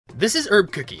This is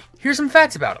Herb Cookie. Here's some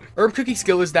facts about him. Herb Cookie's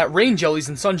skill is that rain jellies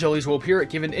and sun jellies will appear at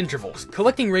given intervals.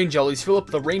 Collecting rain jellies fill up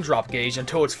the raindrop gauge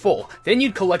until it's full. Then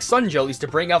you'd collect sun jellies to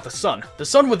bring out the sun. The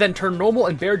sun would then turn normal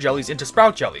and bare jellies into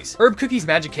sprout jellies. Herb Cookie's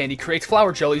magic candy creates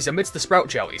flower jellies amidst the sprout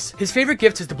jellies. His favorite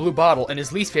gift is the blue bottle, and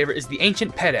his least favorite is the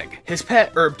ancient pet egg. His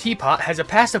pet, Herb Teapot, has a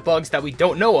past of bugs that we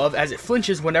don't know of, as it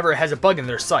flinches whenever it has a bug in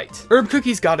their sight. Herb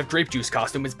Cookie's god of grape juice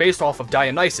costume is based off of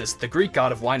Dionysus, the Greek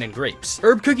god of wine and grapes.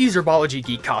 Herb Cookie's herbology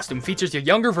geek costume features a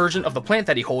younger version of the plant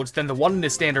that he holds than the one in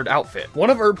his standard outfit. One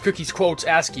of Herb Cookie's quotes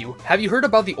asks you, "Have you heard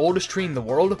about the oldest tree in the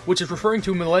world?" which is referring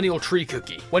to Millennial Tree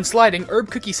Cookie. When sliding,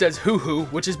 Herb Cookie says hoo hoo,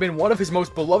 which has been one of his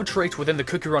most beloved traits within the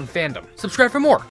Cookie Run fandom. Subscribe for more!